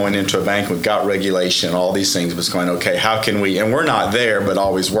now of going into a bank. We've got regulation, all these things, but it's going, okay, how can we, and we're not there, but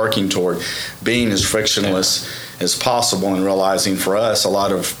always working toward being as frictionless as possible, and realizing for us a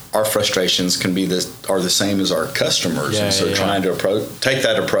lot of our frustrations are the same as our customers, and so trying to take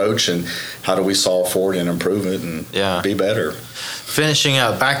that approach and how do we solve for it and improve it and be better. Finishing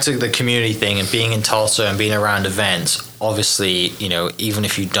up, back to the community thing and being in Tulsa and being around events. Obviously, even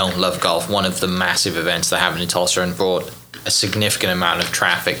if you don't love golf, one of the massive events that happened in Tulsa and brought a significant amount of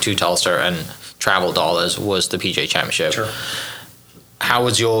traffic to Tulsa and travel dollars was the PGA Championship. Sure. How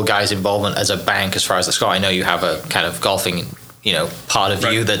was your guys' involvement as a bank as far as the Scott? I know you have a kind of golfing, part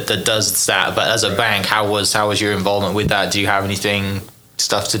of you that does that, but as a bank, how was your involvement with that? Do you have anything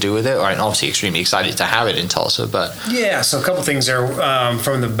stuff to do with it? I'm obviously extremely excited to have it in Tulsa, but so a couple things there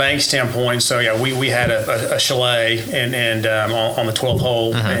from the bank standpoint. So we had a chalet and on the 12th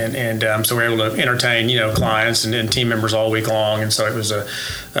hole, and so we were able to entertain clients and team members all week long, and so it was a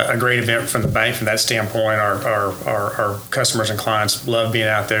great event from the bank from that standpoint. Our customers and clients loved being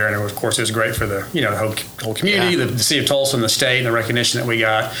out there, and of course it was great for the the whole community, the city of Tulsa and the state, and the recognition that we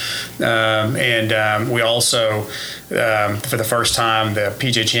got, and we also for the first time the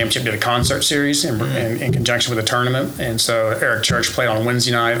PGA Championship did a concert series in conjunction with a tournament, and so Eric Church played on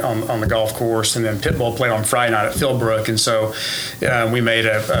Wednesday night on the golf course, and then Pitbull played on Friday night at Philbrook, and so we made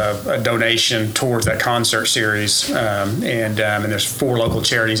a donation towards that concert series, and there's 4 local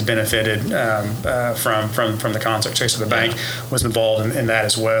charities benefited from the concert series, so the bank was involved in that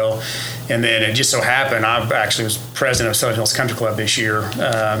as well. And then it just so happened I actually was president of Southern Hills Country Club this year,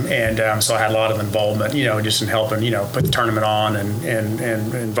 and so I had a lot of involvement, just in helping, put the tournament on and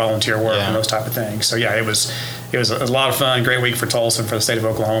volunteer work and those type of things. So it was a lot of fun, great week for Tulsa and for the state of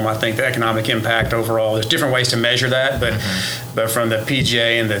Oklahoma. I think the economic impact overall, there's different ways to measure that, but from the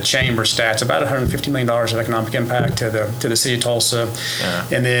PGA and the chamber stats, about $150 million of economic impact to the city of Tulsa.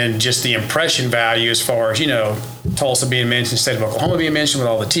 And then just the impression value as far as, Tulsa being mentioned, the state of Oklahoma being mentioned with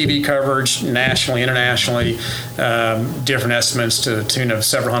all the TV coverage, nationally, internationally, different estimates to the tune of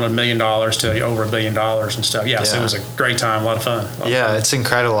several $100 million to over $1 billion and stuff. So it was a great time, a lot of fun. It's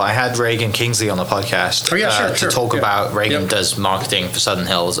incredible. I had Reagan Kingsley on the podcast to talk about, Reagan does marketing for Southern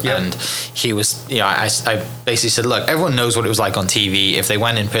Hills, and he was, I basically said, look, everyone knows what it was like on TV. If they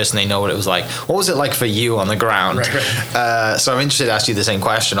went in person, they know what it was like. What was it like for you on the ground? So I'm interested to ask you the same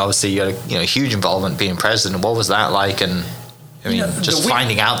question. Obviously, you had a huge involvement being president. What was that like? And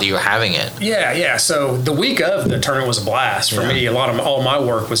finding out that you were having it. So the week of the tournament was a blast for me. All my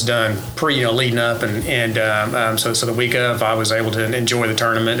work was done leading up, and so the week of I was able to enjoy the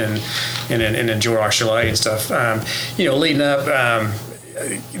tournament and enjoy our chalet and stuff. Leading up.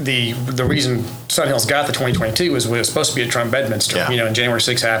 The reason Southern Hills got the 2022 was supposed to be at Trump Bedminster. And January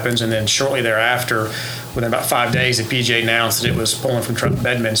 6th happens, and then shortly thereafter, within about 5 days, the PGA announced that it was pulling from Trump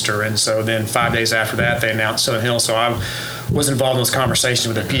Bedminster, and so then 5 days after that, they announced Southern Hills. So I was involved in those conversations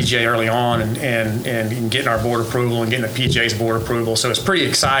with the PGA early on, and getting our board approval and getting the PGA's board approval. So it's pretty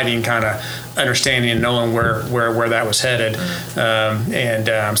exciting, kind of understanding and knowing where that was headed.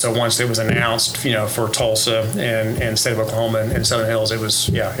 So once it was announced, for Tulsa and state of Oklahoma and Southern Hills, it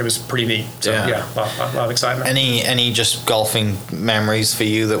was pretty neat. So a lot of excitement. Any just golfing memories for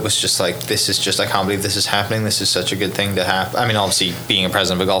you that was just like, I can't believe this is happening. This is such a good thing to happen. I mean, obviously being a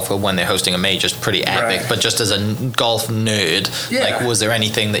president of a golf club when they're hosting a major is pretty epic, but just as a golf nerd, was there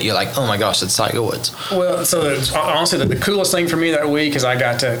anything that you're like, oh my gosh, it's Tiger Woods? Well, so honestly, the coolest thing for me that week is I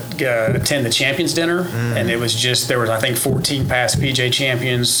got to attend the Champions Dinner, and it was there was I think 14 past PGA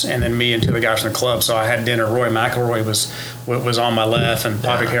champions, and then me and 2 of the guys from the club. So I had dinner. Roy McIlroy was on my left, and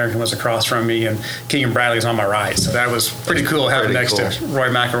Padraig Harrington was across from me, and Keegan Bradley was on my right. So that was pretty cool having to Roy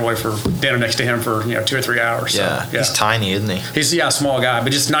McIlroy for dinner next to him for 2 or 3 hours. So, he's tiny, isn't he? He's a small guy,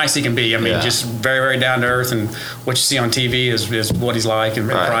 but just nice he can be. I mean, just very, very down to earth, and what you see on TV is what he's like, and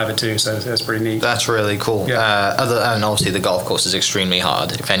private too. So that's pretty neat. That's really cool. And obviously the golf course is extremely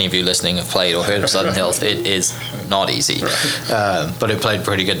hard. If any of you listening have played or heard of Southern Hills, it is not easy. But it played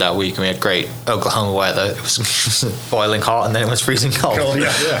pretty good that week, and we had great Oklahoma weather. It was boiling hot, and then it was freezing cold.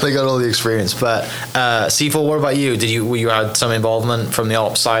 They got all the experience. But C4, what about you? You had some involvement from the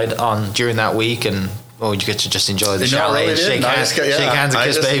ops side during that week, and or did you get to just enjoy the chalet and shake hands and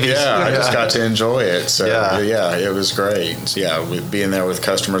kiss babies? I just got to enjoy it. So it was great. Being there with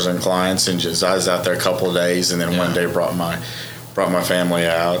customers and clients, and just I was out there a couple of days, and then one day brought my family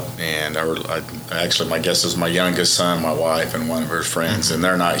out, and actually my guest was my youngest son, my wife, and one of her friends, and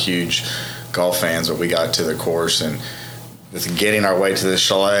they're not huge golf fans, but we got to the course, and with getting our way to the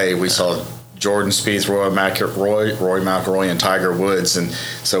chalet, we saw Jordan Spieth, Roy McIlroy, and Tiger Woods, and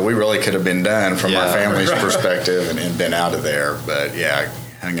so we really could have been done from our family's perspective and been out of there. But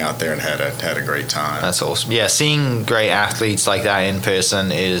hung out there and had a great time. That's awesome. Yeah, seeing great athletes like that in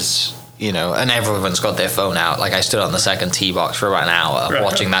person is and everyone's got their phone out. Like, I stood on the second tee box for about an hour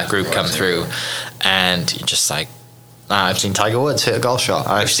watching that group come through, and you're just like, I've seen Tiger Woods hit a golf shot.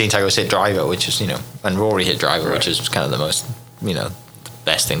 I've seen Tiger Woods hit driver, which is, and Rory hit driver, which is kind of the most,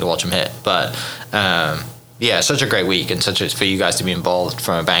 best thing to watch him hit. But, such a great week, and for you guys to be involved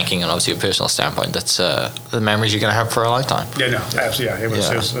from a banking and obviously a personal standpoint. That's the memories you're going to have for a lifetime. Yeah, no, absolutely. Yeah,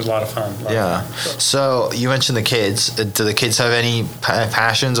 it was a lot of fun. So you mentioned the kids. Do the kids have any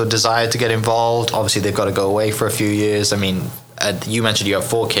passions or desire to get involved? Obviously, they've got to go away for a few years. I mean, you mentioned you have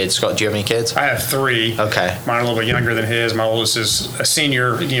 4 kids. Scott, do you have any kids? I have 3. Okay. Mine are a little bit younger than his. My oldest is a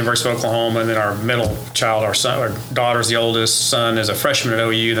senior at the University of Oklahoma, and then our middle child, our daughter's the oldest. Son is a freshman at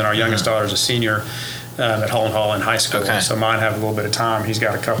OU. Then our youngest daughter is a senior at Holland Hall in high school. Okay. So mine have a little bit of time. He's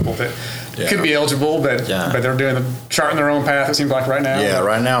got a couple that could be eligible, but they're charting their own path, it seems like, right now. Yeah,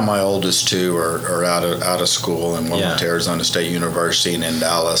 right now my oldest 2 are out of school, and one went to Arizona State University and in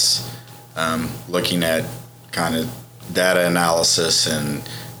Dallas, looking at kind of data analysis and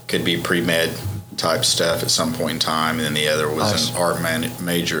could be pre-med type stuff at some point in time, and then the other was an art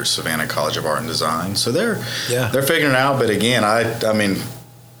major at Savannah College of Art and Design. So they're figuring it out. But again, I mean,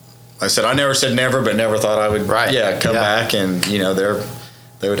 I said I never said never, but never thought I would come back, and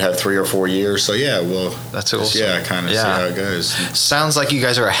they would have 3 or 4 years. So well, that's awesome. Kind of see how it goes. Sounds like you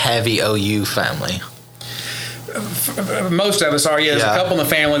guys are a heavy OU family. Most of us are. There's a couple in the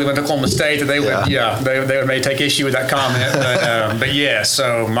family that went to Oklahoma State that they would they may take issue with that comment, but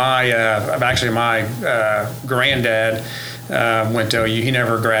So my granddad went to OU. He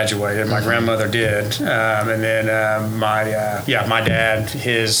never graduated. My grandmother did, and then my dad,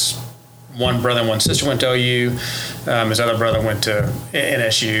 his one brother and one sister went to OU. His other brother went to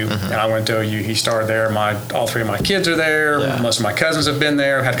NSU, and I went to OU. He started there. All 3 of my kids are there. Most of my cousins have been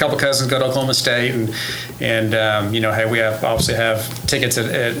there. Had a couple cousins go to Oklahoma State, and hey, we obviously have tickets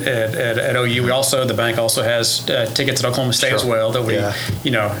at OU. We also, the bank also has tickets at Oklahoma State as well that we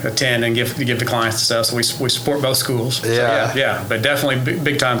attend and give to clients and stuff. So we support both schools. But definitely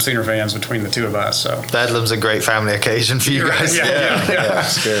big time Sooner fans between the 2 of us. So Bedlam's a great family occasion for you guys.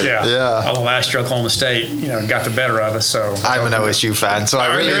 That's good. Although last year Oklahoma State got the better of us. So I'm an OSU fan, so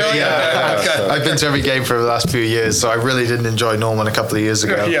I really I've been to every game for the last few years, so I really didn't enjoy Norman a couple of years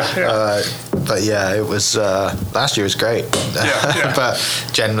ago. But it was last year was great. But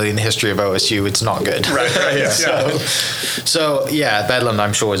generally in the history of OSU, it's not good. So Bedlam,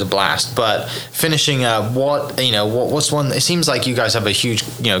 I'm sure, is a blast. But finishing up, what's one? It seems like you guys have a huge,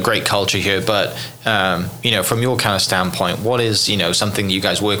 great culture here. But from your kind of standpoint, what is something that you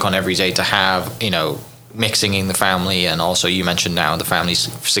guys work on every day to have mixing in the family? And also, you mentioned now the family's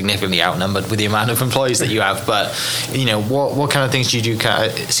significantly outnumbered with the amount of employees that you have, but what kind of things do you do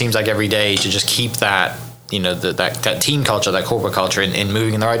it seems like every day to just keep that that team culture, that corporate culture in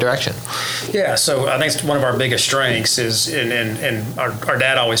moving in the right direction? So I think one of our biggest strengths is, and our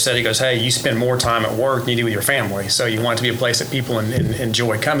dad always said, he goes, hey, you spend more time at work than you do with your family, so you want it to be a place that people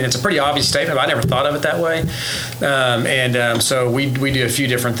enjoy coming. It's a pretty obvious statement, but I never thought of it that way. So we do a few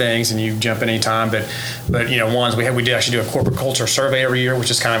different things, and you jump in any time, but ones we did actually do a corporate culture survey every year, which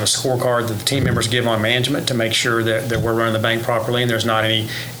is kind of a scorecard that the team members give on management to make sure that we're running the bank properly and there's not any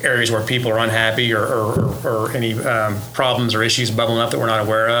areas where people are unhappy or any problems or issues bubbling up that we're not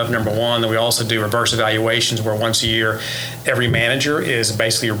aware of. Number one, then we also do reverse evaluations where once a year every manager is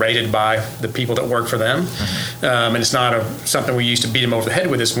basically rated by the people that work for them. And it's not something we use to beat them over the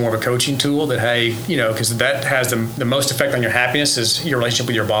head with. It's more of a coaching tool that, hey, because that has the most effect on your happiness is your relationship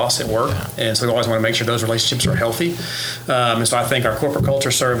with your boss at work. And so we always want to make sure those relationships are healthy. And so I think our corporate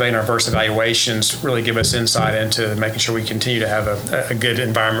culture survey and our reverse evaluations really give us insight into making sure we continue to have a good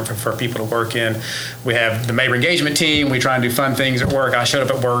environment for people to work in. We have the Mabry engagement team. We try and do fun things at work. I showed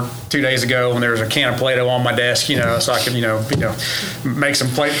up at work 2 days ago when there was a can of Play-Doh on my desk, so I could, make some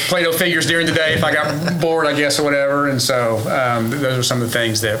Play-Doh figures during the day if I got bored, I guess, or whatever. And so those are some of the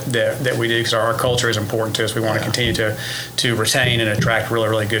things that we do because our culture is important to us. We want to continue to retain and attract really,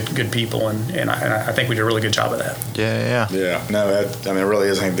 really good people, and I think we do a really good job of that. Yeah. No, it really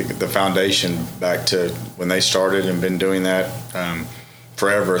is. I think the foundation back to when they started and been doing that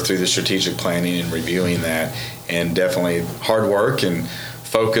forever through the strategic planning and reviewing that, and definitely hard work and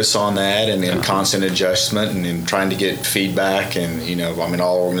focus on that, and then constant adjustment and then trying to get feedback. And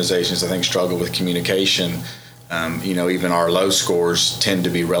all organizations I think struggle with communication. Even our low scores tend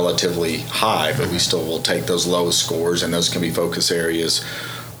to be relatively high, but we still will take those low scores, and those can be focus areas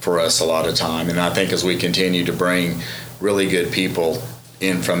for us a lot of time. And I think as we continue to bring really good people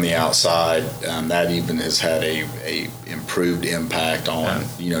in from the outside, that even has had a improved impact on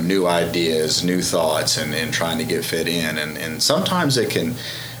new ideas, new thoughts, and trying to get fit in. And sometimes it can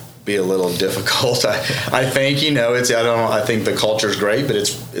be a little difficult. I think, I think the culture's great, but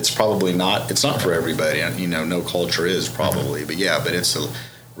it's probably not. It's not for everybody. No culture is probably, but it's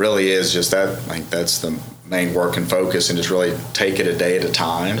really is just that. I think that's the main work and focus, and just really take it a day at a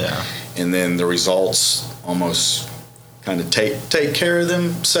time. Yeah. And then the results almost kind of take care of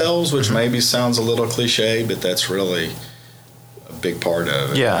themselves, which maybe sounds a little cliche, but that's really a big part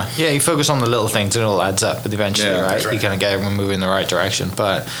of it. Yeah, you focus on the little things and it all adds up, but eventually, right? You kind of get everyone moving in the right direction.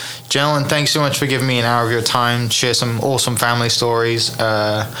 But, gentlemen, thanks so much for giving me an hour of your time, share some awesome family stories.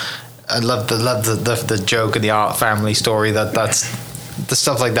 I love the joke of the art family story. That's the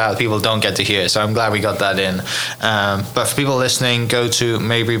stuff like that people don't get to hear, so I'm glad we got that in. But for people listening, go to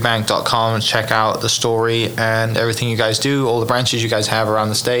mayberrybank.com and check out the story and everything you guys do, all the branches you guys have around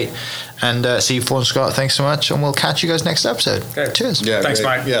the state. And C4 and Scott, thanks so much, and we'll catch you guys next episode. Okay. Cheers. Yeah, thanks,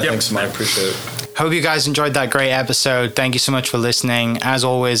 Mike. Yeah, thanks, Mike. Appreciate it. Hope you guys enjoyed that great episode. Thank you so much for listening. As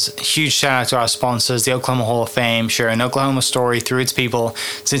always, huge shout out to our sponsors, the Oklahoma Hall of Fame, sharing Oklahoma story through its people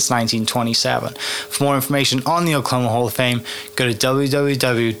since 1927. For more information on the Oklahoma Hall of Fame, go to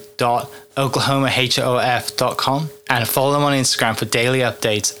www.oklahomahof.com and follow them on Instagram for daily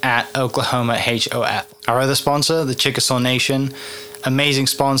updates at OklahomaHOF. Our other sponsor, the Chickasaw Nation, amazing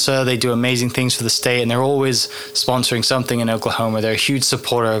sponsor. They do amazing things for the state, and they're always sponsoring something in Oklahoma. They're a huge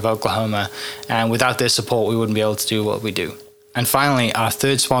supporter of Oklahoma, and without their support, we wouldn't be able to do what we do. And finally, our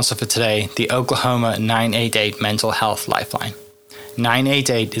third sponsor for today, the Oklahoma 988 Mental Health Lifeline.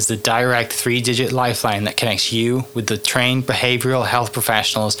 988 is the direct 3-digit lifeline that connects you with the trained behavioral health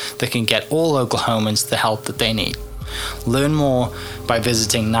professionals that can get all Oklahomans the help that they need. Learn more by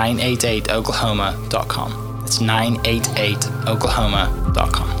visiting 988oklahoma.com. It's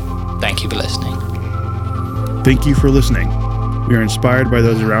 988oklahoma.com. Thank you for listening. Thank you for listening. We are inspired by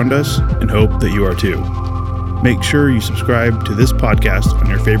those around us and hope that you are too. Make sure you subscribe to this podcast on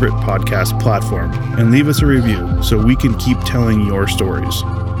your favorite podcast platform and leave us a review so we can keep telling your stories.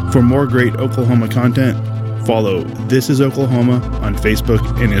 For more great Oklahoma content, follow This Is Oklahoma on Facebook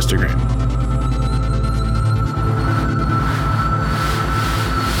and Instagram.